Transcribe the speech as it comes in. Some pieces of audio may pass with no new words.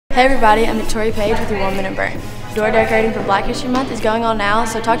Hey everybody, I'm Victoria Page with your 1 Minute Burn. Door decorating for Black History Month is going on now,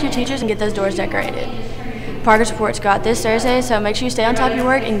 so talk to your teachers and get those doors decorated. Progress reports go out this Thursday, so make sure you stay on top of your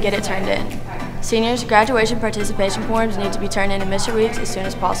work and get it turned in. Seniors, graduation participation forms need to be turned in to Mr. Weeks as soon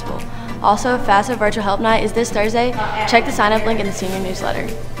as possible. Also, FAFSA Virtual Help Night is this Thursday. Check the sign-up link in the senior newsletter.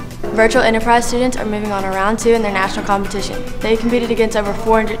 Virtual Enterprise students are moving on to round 2 in their national competition. They competed against over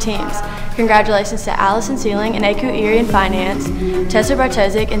 400 teams. Congratulations to Allison Sealing and Aku Erie in Finance, Tessa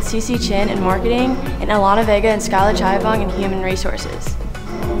Bartozik and CC Chin in Marketing, and Alana Vega and Skylar Chayavong in Human Resources.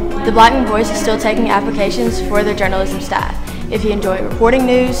 The Blackman Voice is still taking applications for their journalism staff. If you enjoy reporting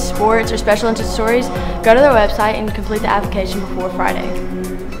news, sports, or special interest stories, go to their website and complete the application before Friday.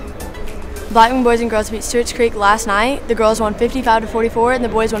 Blackman boys and girls beat Stewart's Creek last night. The girls won 55-44 and the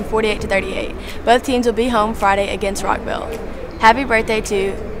boys won 48-38. Both teams will be home Friday against Rockville. Happy birthday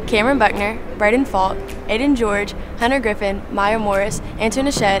to Cameron Buckner, Braden Falk, Aiden George, Hunter Griffin, Maya Morris, Antoine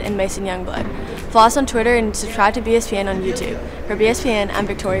Shed, and Mason Youngblood. Follow us on Twitter and subscribe to BSPN on YouTube. For BSPN, I'm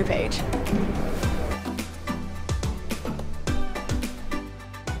Victoria Page.